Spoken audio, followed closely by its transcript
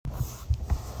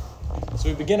As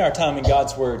we begin our time in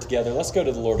God's Word together, let's go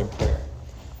to the Lord in prayer.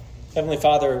 Heavenly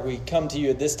Father, we come to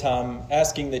you at this time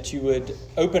asking that you would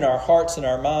open our hearts and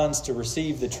our minds to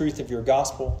receive the truth of your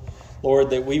gospel.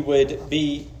 Lord, that we would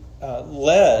be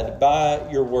led by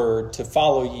your Word to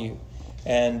follow you,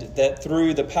 and that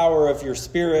through the power of your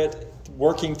Spirit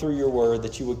working through your Word,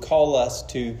 that you would call us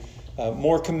to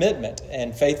more commitment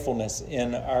and faithfulness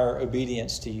in our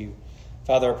obedience to you.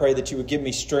 Father, I pray that you would give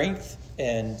me strength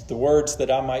and the words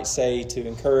that I might say to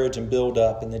encourage and build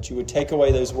up, and that you would take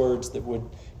away those words that would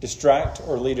distract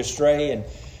or lead astray, and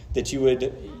that you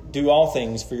would do all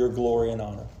things for your glory and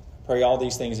honor. I pray all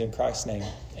these things in Christ's name.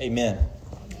 Amen.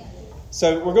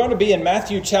 So we're going to be in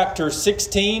Matthew chapter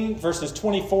 16, verses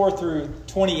 24 through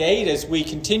 28, as we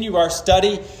continue our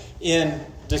study in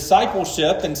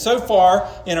discipleship. And so far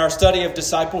in our study of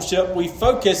discipleship, we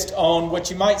focused on what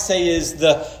you might say is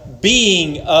the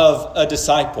being of a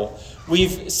disciple.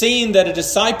 We've seen that a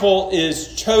disciple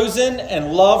is chosen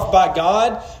and loved by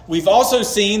God. We've also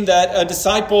seen that a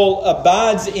disciple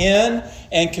abides in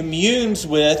and communes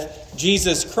with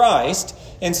Jesus Christ.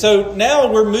 And so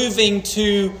now we're moving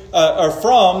to or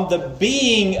from the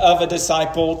being of a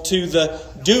disciple to the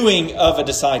doing of a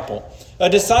disciple. A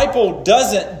disciple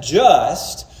doesn't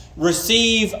just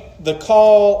receive the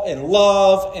call and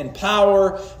love and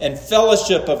power and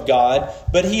fellowship of God,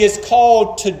 but he is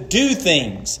called to do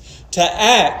things, to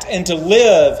act and to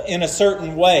live in a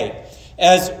certain way.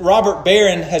 As Robert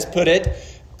Barron has put it,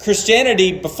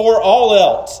 Christianity, before all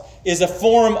else, is a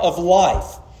form of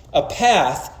life, a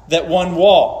path that one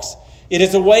walks. It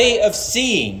is a way of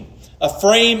seeing, a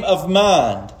frame of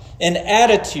mind, an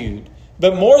attitude.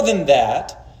 But more than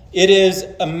that, it is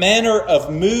a manner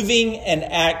of moving and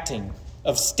acting,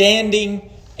 of standing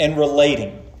and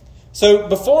relating. So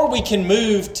before we can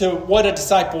move to what a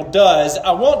disciple does,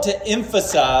 I want to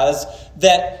emphasize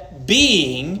that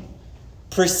being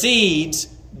precedes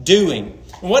doing.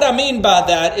 And what I mean by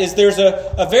that is there's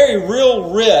a very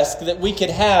real risk that we could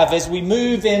have as we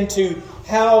move into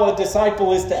how a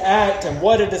disciple is to act and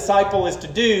what a disciple is to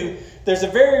do. There's a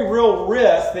very real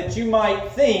risk that you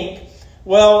might think,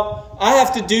 well, I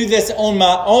have to do this on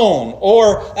my own,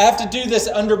 or I have to do this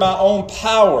under my own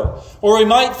power. Or we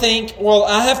might think, well,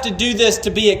 I have to do this to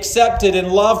be accepted and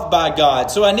loved by God.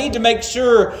 So I need to make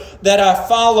sure that I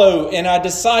follow and I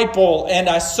disciple and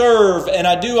I serve and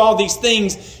I do all these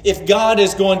things if God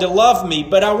is going to love me.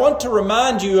 But I want to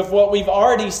remind you of what we've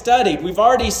already studied. We've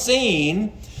already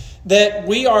seen that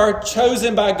we are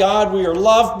chosen by God, we are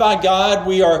loved by God,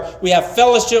 we have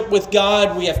fellowship with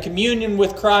God, we have communion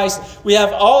with Christ, we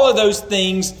have all of those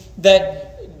things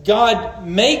that God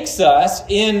makes us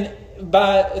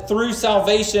through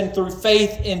salvation, through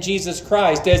faith in Jesus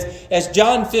Christ. As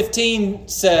John 15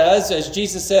 says, as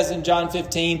Jesus says in John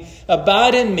 15,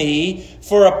 abide in me,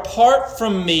 for apart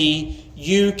from me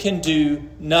you can do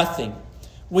nothing.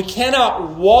 We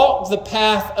cannot walk the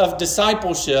path of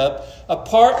discipleship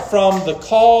apart from the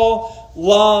call,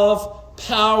 love,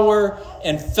 power,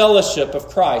 and fellowship of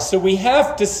Christ. So we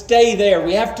have to stay there.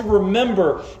 We have to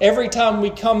remember every time we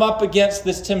come up against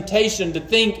this temptation to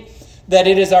think that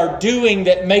it is our doing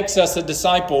that makes us a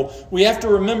disciple. We have to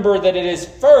remember that it is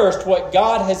first what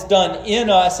God has done in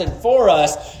us and for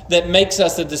us that makes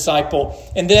us a disciple.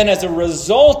 And then as a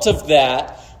result of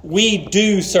that, we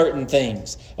do certain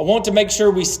things. I want to make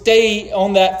sure we stay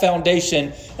on that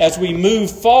foundation as we move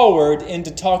forward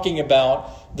into talking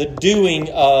about the doing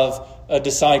of a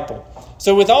disciple.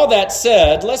 So with all that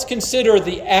said, let's consider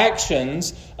the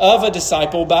actions of a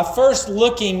disciple by first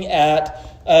looking at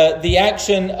the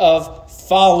action of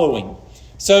following.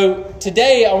 So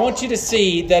today I want you to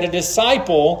see that a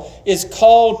disciple is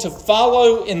called to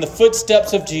follow in the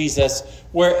footsteps of Jesus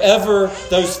wherever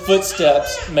those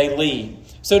footsteps may lead.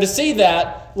 So to see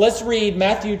that, let's read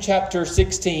Matthew chapter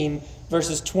 16,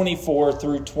 verses 24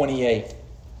 through 28.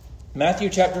 Matthew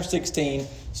chapter 16,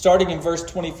 starting in verse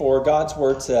 24, God's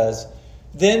word says,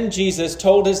 Then Jesus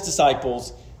told his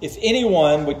disciples, If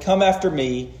anyone would come after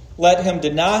me, let him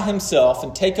deny himself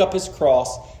and take up his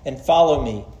cross and follow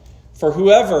me. For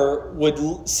whoever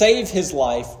would save his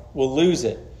life will lose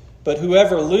it, but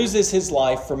whoever loses his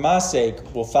life for my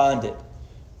sake will find it.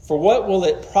 For what will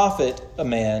it profit a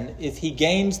man if he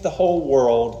gains the whole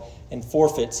world and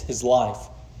forfeits his life?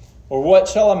 Or what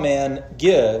shall a man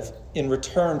give in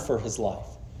return for his life?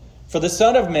 For the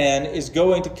Son of Man is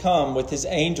going to come with his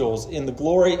angels in the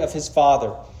glory of his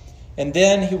Father, and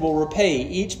then he will repay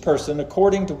each person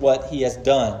according to what he has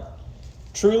done.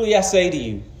 Truly I say to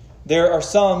you, there are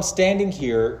some standing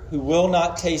here who will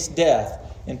not taste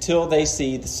death until they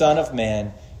see the Son of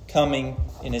Man coming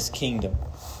in his kingdom.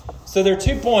 So there are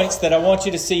 2 points that I want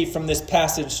you to see from this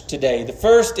passage today. The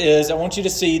first is I want you to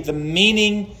see the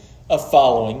meaning of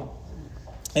following.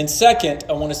 And second,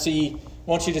 I want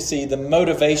you to see the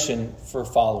motivation for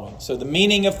following. So the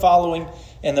meaning of following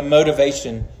and the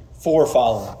motivation for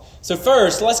following. So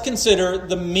first, let's consider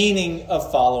the meaning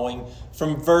of following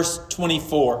from verse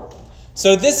 24.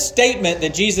 So this statement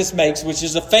that Jesus makes, which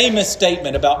is a famous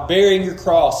statement about bearing your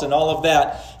cross and all of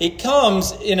that, it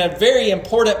comes in a very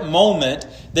important moment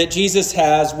that Jesus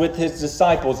has with his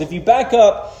disciples. If you back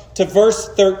up to verse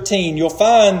 13, you'll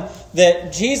find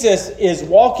that Jesus is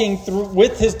walking through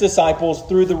with his disciples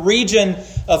through the region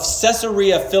of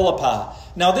Caesarea Philippi.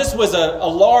 Now, this was a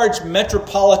large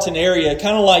metropolitan area,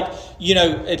 kind of like,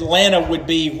 Atlanta would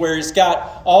be, where it's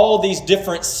got all these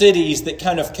different cities that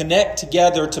kind of connect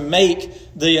together to make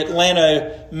the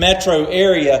Atlanta metro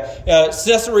area.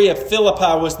 Caesarea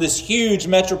Philippi was this huge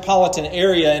metropolitan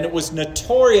area, and it was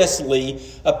notoriously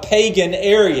a pagan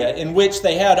area in which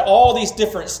they had all these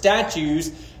different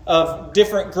statues of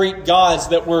different Greek gods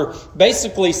that were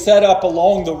basically set up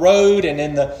along the road, and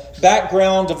in the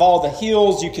background of all the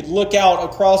hills, you could look out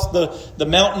across the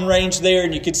mountain range there,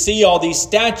 and you could see all these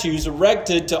statues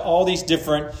erected to all these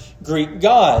different Greek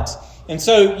gods. And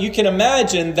so you can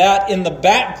imagine that in the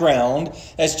background,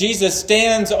 as Jesus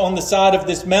stands on the side of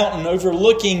this mountain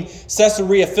overlooking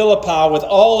Caesarea Philippi with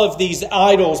all of these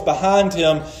idols behind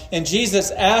him, and Jesus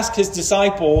asks his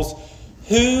disciples,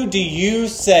 "Who do you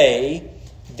say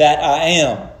that I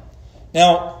am?"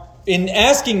 Now, in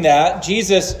asking that,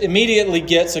 Jesus immediately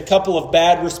gets a couple of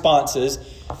bad responses.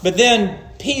 But then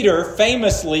Peter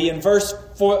famously in verse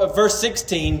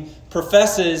 16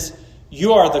 professes,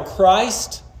 "You are the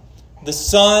Christ, the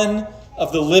Son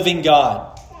of the living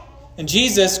God." And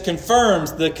Jesus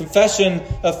confirms the confession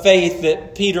of faith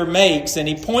that Peter makes. And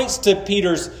he points to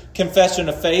Peter's confession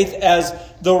of faith as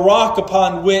the rock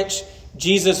upon which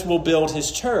Jesus will build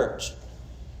his church.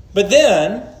 But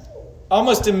then,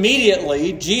 almost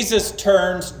immediately, Jesus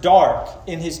turns dark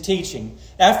in his teaching.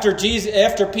 After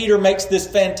Peter makes this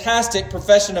fantastic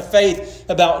profession of faith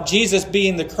about Jesus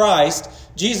being the Christ,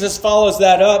 Jesus follows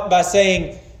that up by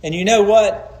saying, "And you know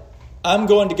what? I'm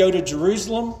going to go to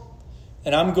Jerusalem,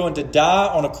 and I'm going to die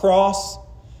on a cross,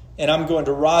 and I'm going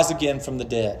to rise again from the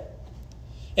dead."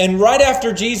 And right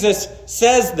after Jesus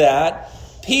says that,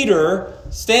 Peter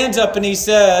stands up and he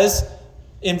says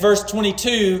in verse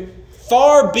 22,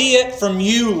 "Far be it from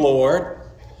you, Lord."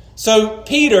 So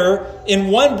Peter,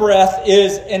 in one breath,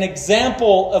 is an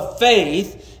example of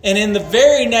faith. And in the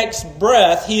very next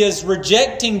breath, he is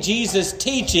rejecting Jesus'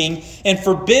 teaching and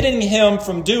forbidding him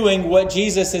from doing what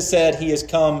Jesus has said he has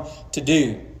come to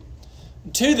do.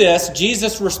 To this,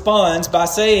 Jesus responds by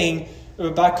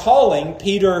calling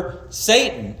Peter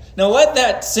Satan. Now let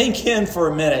that sink in for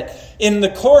a minute. In the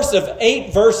course of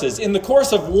 8 verses, in the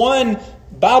course of one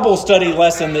Bible study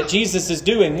lesson that Jesus is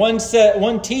doing, one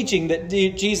teaching that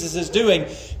Jesus is doing,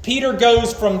 Peter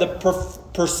goes from the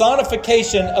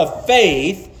personification of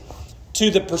faith to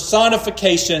the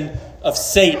personification of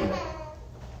Satan.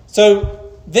 So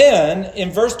then,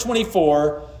 in verse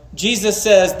 24, Jesus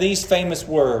says these famous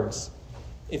words,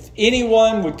 "If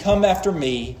anyone would come after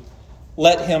me,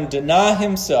 let him deny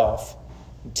himself,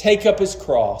 and take up his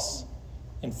cross,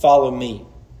 and follow me."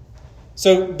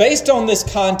 So based on this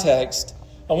context,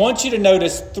 I want you to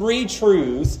notice 3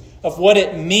 truths of what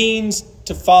it means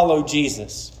to follow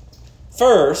Jesus.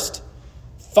 First,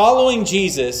 following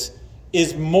Jesus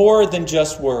is more than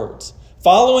just words.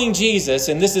 Following Jesus,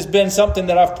 and this has been something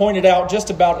that I've pointed out just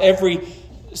about every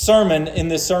sermon in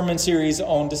this sermon series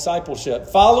on discipleship.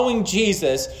 Following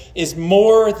Jesus is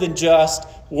more than just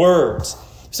words.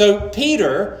 So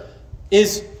Peter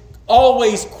is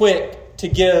always quick to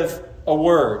give a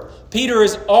word. Peter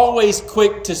is always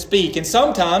quick to speak. And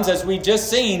sometimes, as we've just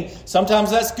seen,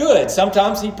 sometimes that's good.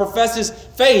 Sometimes he professes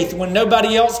faith when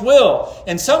nobody else will.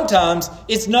 And sometimes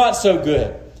it's not so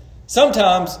good.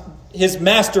 Sometimes his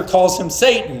master calls him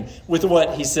Satan with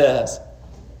what he says.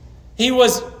 He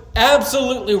was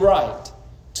absolutely right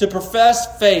to profess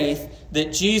faith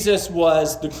that Jesus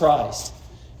was the Christ.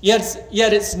 Yet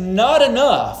it's not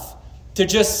enough to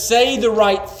just say the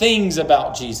right things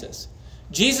about Jesus.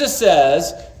 Jesus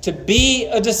says, to be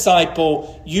a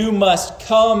disciple, you must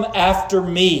come after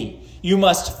me. You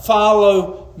must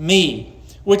follow me.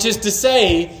 Which is to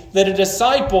say that a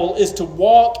disciple is to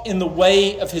walk in the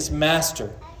way of his master.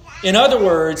 In other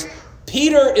words,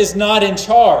 Peter is not in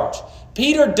charge.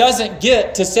 Peter doesn't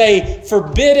get to say,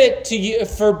 forbid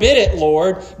it,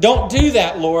 Lord. Don't do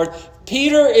that, Lord.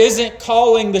 Peter isn't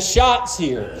calling the shots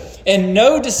here. And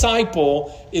no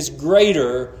disciple is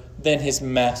greater than his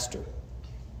master.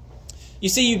 You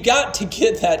see, you've got to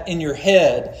get that in your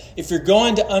head if you're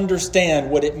going to understand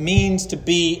what it means to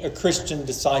be a Christian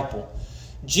disciple.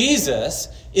 Jesus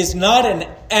is not an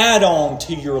add-on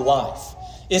to your life.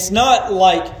 It's not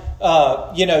like,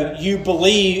 you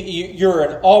believe you're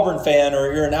an Auburn fan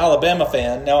or you're an Alabama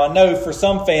fan. Now, I know for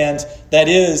some fans that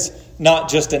is not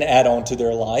just an add-on to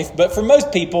their life, but for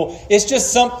most people, it's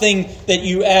just something that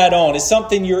you add on. It's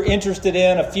something you're interested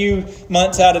in a few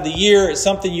months out of the year. It's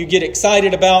something you get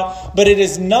excited about, but it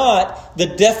is not the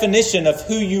definition of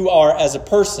who you are as a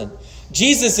person.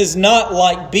 Jesus is not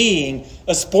like being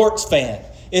a sports fan.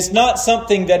 It's not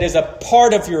something that is a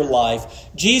part of your life.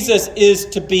 Jesus is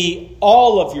to be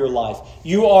all of your life.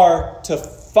 You are to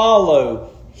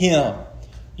follow Him.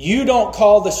 You don't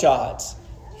call the shots.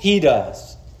 He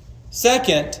does.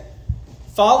 Second,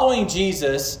 following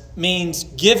Jesus means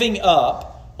giving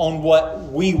up on what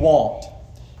we want.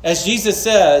 As Jesus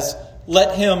says,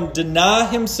 let him deny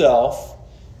himself,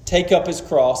 take up his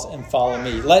cross, and follow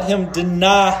me. Let him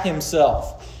deny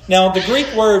himself. Now, the Greek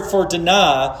word for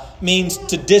deny means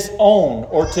to disown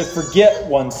or to forget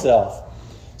oneself.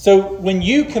 So when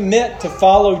you commit to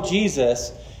follow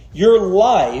Jesus, your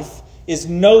life is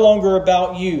no longer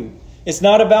about you. It's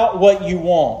not about what you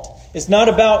want. It's not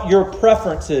about your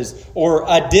preferences or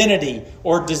identity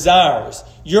or desires.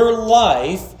 Your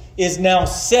life is now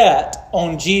set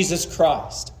on Jesus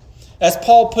Christ. As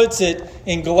Paul puts it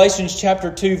in Galatians chapter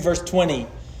 2, verse 20,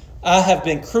 I have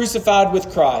been crucified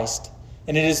with Christ,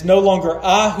 and it is no longer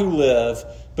I who live,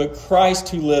 but Christ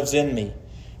who lives in me.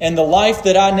 And the life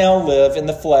that I now live in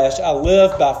the flesh, I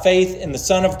live by faith in the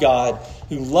Son of God,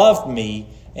 who loved me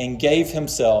and gave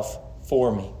himself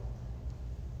for me.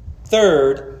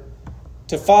 Third,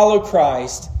 to follow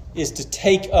Christ is to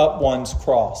take up one's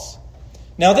cross.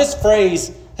 Now, this phrase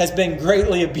has been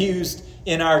greatly abused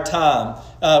in our time.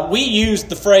 We use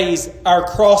the phrase, our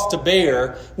cross to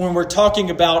bear, when we're talking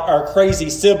about our crazy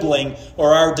sibling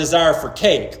or our desire for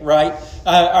cake, right?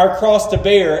 Our cross to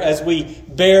bear as we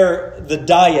bear the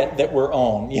diet that we're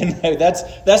on.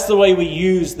 That's the way we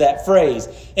use that phrase.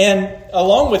 And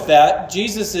along with that,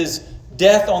 Jesus'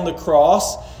 death on the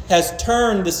cross has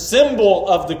turned the symbol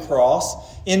of the cross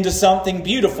into something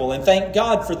beautiful, and thank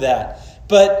God for that.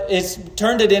 But it's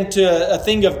turned it into a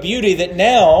thing of beauty that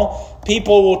now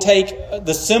people will take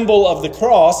the symbol of the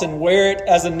cross and wear it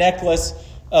as a necklace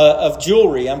of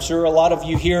jewelry. I'm sure a lot of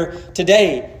you here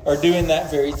today are doing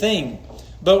that very thing.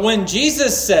 But when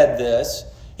Jesus said this,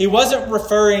 he wasn't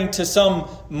referring to some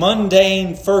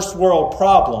mundane first world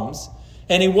problems,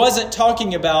 and he wasn't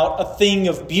talking about a thing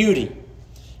of beauty.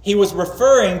 He was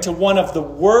referring to one of the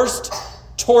worst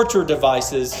torture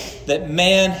devices that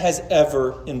man has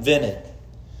ever invented.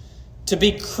 To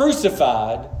be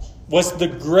crucified was the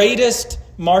greatest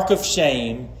mark of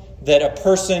shame that a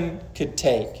person could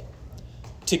take.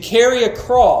 To carry a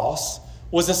cross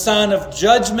was a sign of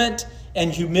judgment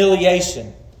and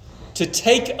humiliation. To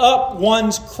take up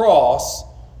one's cross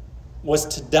was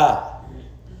to die.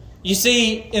 You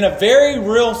see, in a very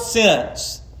real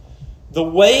sense, the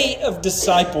way of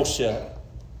discipleship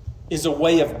is a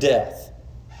way of death.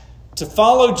 To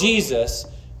follow Jesus,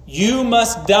 you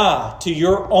must die to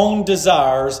your own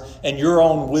desires and your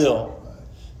own will.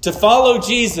 To follow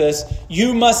Jesus,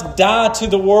 you must die to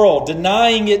the world,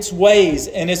 denying its ways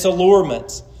and its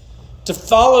allurements. To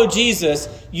follow Jesus,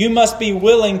 you must be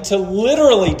willing to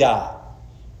literally die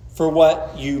for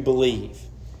what you believe.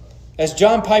 As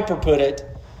John Piper put it,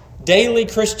 daily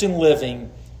Christian living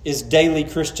is daily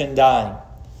Christian dying.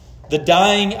 The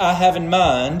dying I have in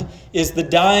mind is the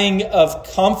dying of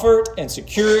comfort and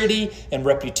security and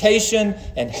reputation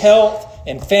and health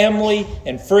and family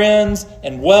and friends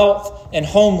and wealth and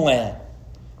homeland.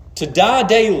 To die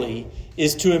daily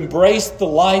is to embrace the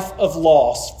life of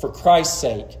loss for Christ's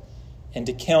sake and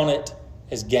to count it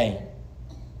as gain.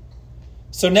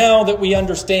 So now that we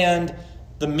understand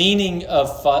the meaning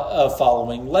of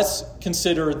following, let's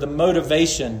consider the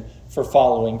motivation for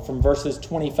following from verses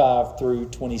 25 through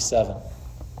 27.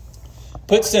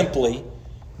 Put simply,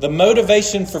 the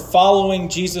motivation for following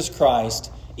Jesus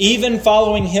Christ, even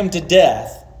following him to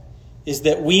death, is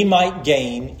that we might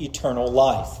gain eternal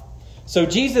life. So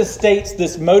Jesus states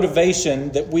this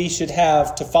motivation that we should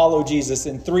have to follow Jesus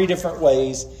in three different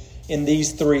ways in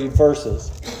these three verses.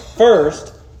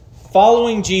 First,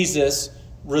 following Jesus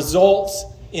results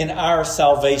in our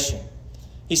salvation.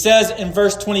 He says in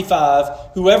verse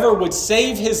 25, whoever would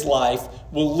save his life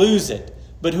will lose it,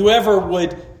 but whoever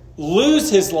would lose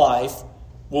his life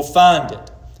will find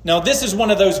it. Now, this is one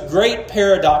of those great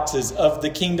paradoxes of the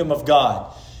kingdom of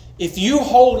God. If you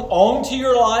hold on to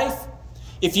your life,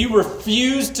 if you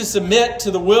refuse to submit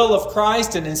to the will of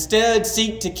Christ and instead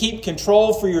seek to keep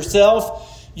control for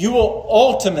yourself, you will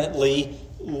ultimately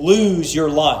lose your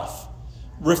life.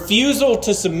 Refusal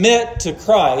to submit to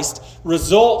Christ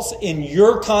results in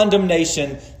your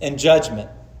condemnation and judgment.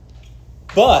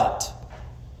 But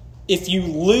if you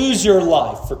lose your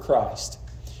life for Christ,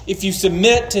 if you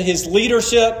submit to His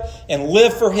leadership and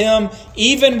live for Him,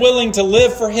 even willing to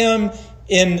live for Him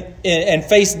and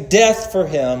face death for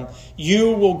Him,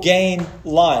 you will gain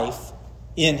life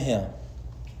in Him.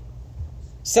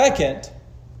 Second,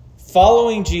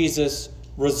 following Jesus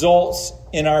results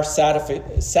in our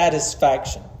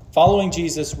satisfaction. Following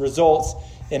Jesus results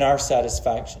in our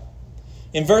satisfaction.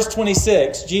 In verse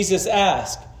 26, Jesus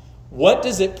asked, "What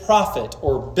does it profit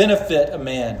or benefit a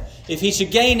man if he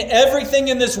should gain everything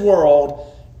in this world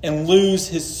and lose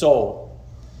his soul?"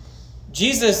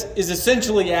 Jesus is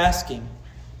essentially asking,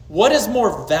 what is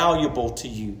more valuable to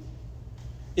you?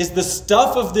 Is the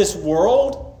stuff of this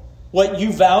world what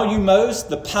you value most?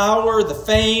 The power, the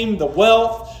fame, the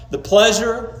wealth, the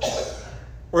pleasure?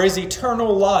 Or is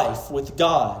eternal life with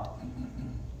God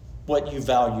what you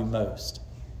value most?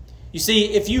 You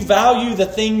see, if you value the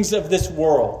things of this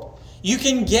world, you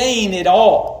can gain it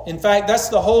all. In fact, that's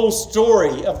the whole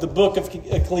story of the book of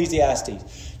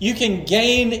Ecclesiastes. You can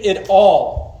gain it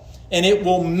all, and it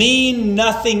will mean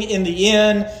nothing in the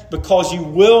end because you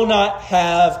will not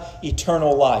have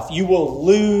eternal life. You will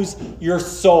lose your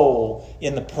soul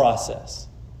in the process.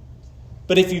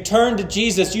 But if you turn to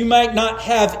Jesus, you might not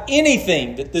have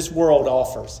anything that this world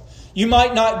offers. You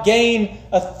might not gain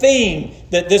a thing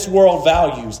that this world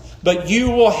values, but you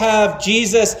will have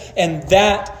Jesus, and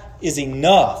that is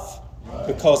enough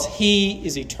because He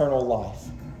is eternal life.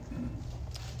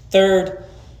 Third,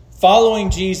 following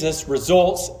Jesus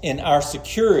results in our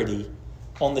security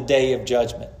on the day of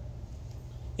judgment.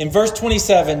 In verse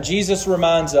 27, Jesus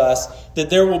reminds us that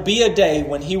there will be a day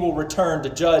when He will return to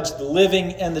judge the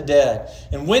living and the dead.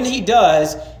 And when He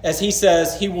does, as He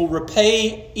says, He will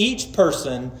repay each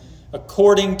person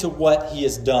according to what he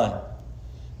has done.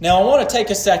 Now, I want to take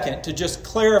a second to just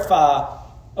clarify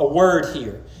a word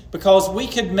here, because we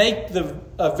could make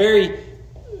a very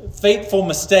fateful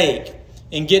mistake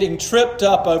in getting tripped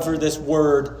up over this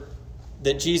word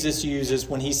that Jesus uses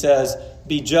when He says,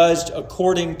 be judged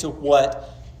according to what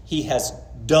He has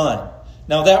done.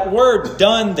 Now, that word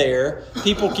done there,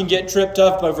 people can get tripped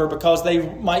up over because they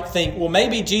might think, well,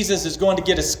 maybe Jesus is going to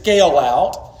get a scale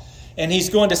out and He's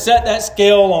going to set that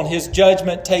scale on His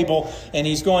judgment table, and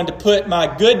He's going to put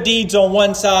my good deeds on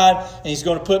one side and He's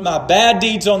going to put my bad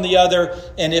deeds on the other.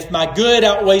 And if my good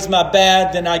outweighs my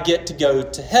bad, then I get to go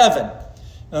to heaven.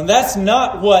 Now, that's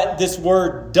not what this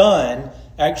word done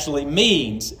actually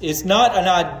means. It's not an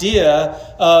idea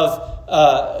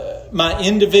of my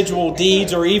individual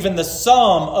deeds or even the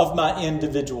sum of my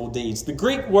individual deeds. The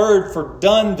Greek word for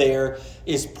done there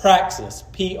is praxis,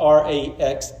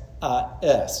 Praxis,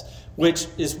 which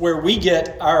is where we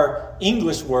get our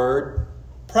English word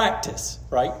practice,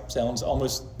 right? Sounds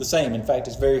almost the same. In fact,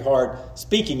 it's very hard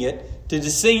speaking it to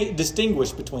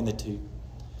distinguish between the two.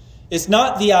 It's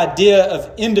not the idea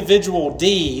of individual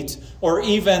deeds or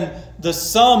even the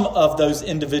sum of those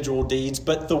individual deeds,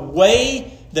 but the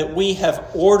way that we have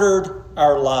ordered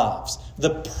our lives,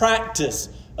 the practice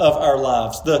of our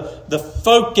lives, the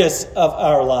focus of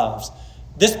our lives.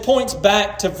 This points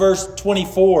back to verse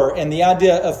 24 and the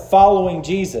idea of following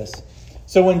Jesus.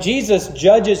 So when Jesus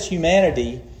judges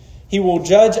humanity, He will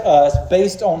judge us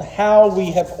based on how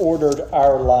we have ordered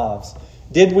our lives.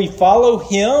 Did we follow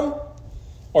Him?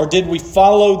 Or did we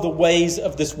follow the ways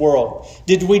of this world?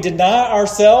 Did we deny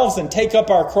ourselves and take up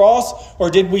our cross? Or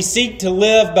did we seek to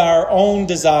live by our own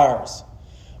desires?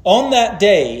 On that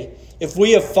day, if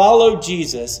we have followed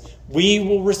Jesus, we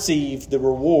will receive the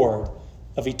reward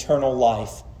of eternal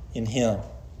life in Him.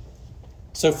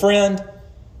 So, friend,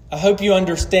 I hope you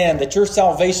understand that your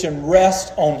salvation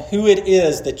rests on who it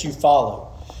is that you follow.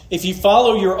 If you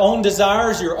follow your own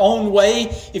desires, your own way,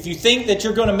 if you think that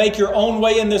you're going to make your own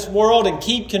way in this world and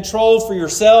keep control for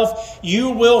yourself, you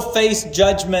will face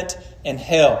judgment and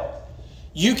hell.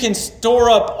 You can store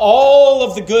up all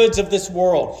of the goods of this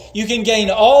world. You can gain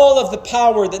all of the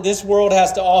power that this world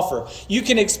has to offer. You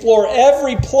can explore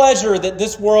every pleasure that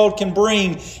this world can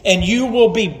bring, and you will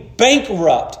be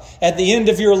bankrupt at the end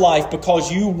of your life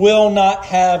because you will not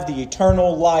have the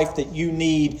eternal life that you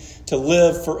need to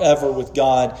live forever with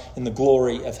God in the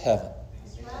glory of heaven.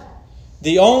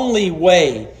 The only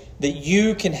way that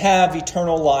you can have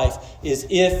eternal life is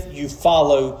if you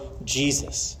follow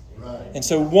Jesus. And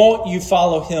so won't you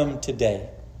follow Him today?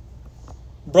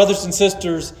 Brothers and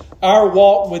sisters, our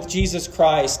walk with Jesus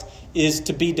Christ is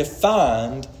to be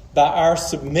defined by our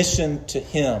submission to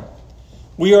Him.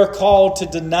 We are called to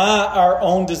deny our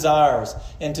own desires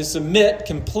and to submit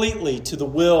completely to the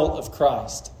will of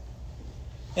Christ.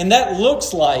 And that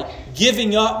looks like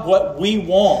giving up what we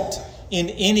want in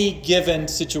any given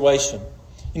situation.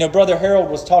 You know, Brother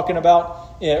Harold was talking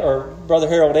about, or Brother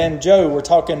Harold and Joe were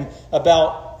talking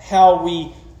about how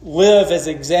we live as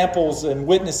examples and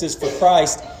witnesses for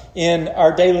Christ in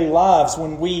our daily lives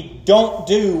when we don't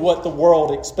do what the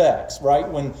world expects, right?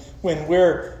 When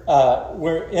we're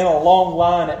in a long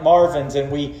line at Marvin's and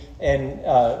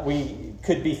we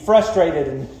could be frustrated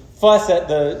and fuss at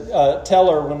the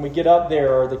teller when we get up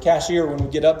there, or the cashier when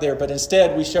we get up there, but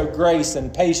instead we show grace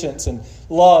and patience and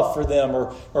love for them,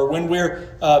 or when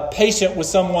we're patient with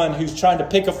someone who's trying to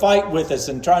pick a fight with us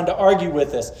and trying to argue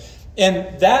with us.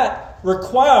 And that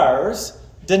requires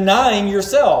denying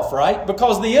yourself, right?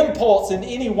 Because the impulse in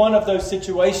any one of those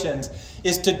situations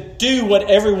is to do what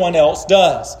everyone else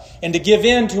does, and to give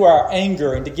in to our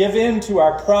anger, and to give in to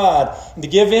our pride, and to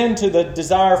give in to the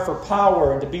desire for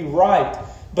power and to be right.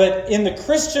 But in the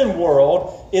Christian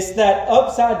world, it's that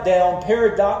upside down,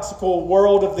 paradoxical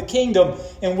world of the kingdom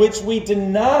in which we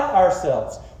deny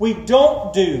ourselves. We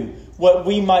don't do what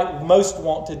we might most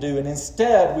want to do, and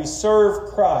instead we serve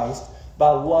Christ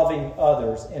by loving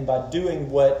others and by doing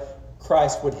what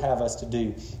Christ would have us to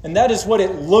do. And that is what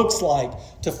it looks like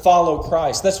to follow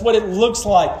Christ. That's what it looks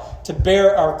like to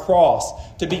bear our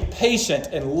cross, to be patient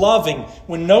and loving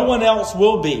when no one else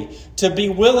will be, to be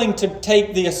willing to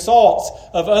take the assaults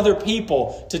of other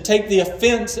people, to take the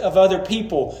offense of other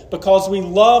people, because we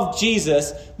love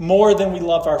Jesus more than we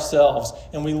love ourselves.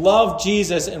 And we love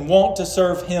Jesus and want to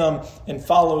serve Him and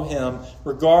follow Him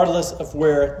regardless of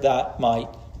where that might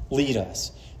lead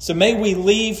us. So may we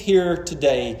leave here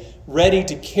today ready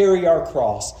to carry our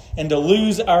cross and to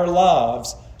lose our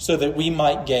lives so that we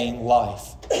might gain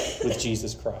life with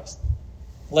Jesus Christ.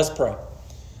 Let's pray.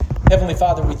 Heavenly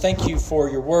Father, we thank you for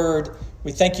your word.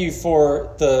 We thank you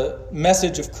for the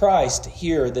message of Christ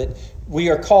here, that we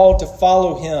are called to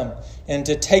follow Him and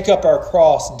to take up our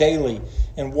cross daily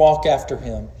and walk after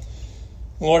Him.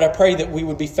 Lord, I pray that we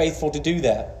would be faithful to do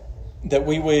that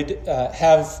we would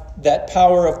have that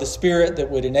power of the Spirit that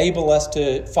would enable us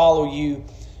to follow you,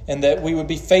 and that we would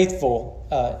be faithful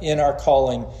in our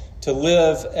calling to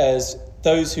live as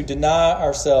those who deny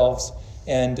ourselves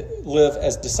and live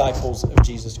as disciples of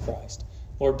Jesus Christ.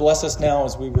 Lord, bless us now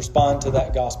as we respond to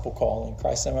that gospel call. In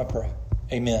Christ's name I pray.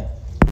 Amen.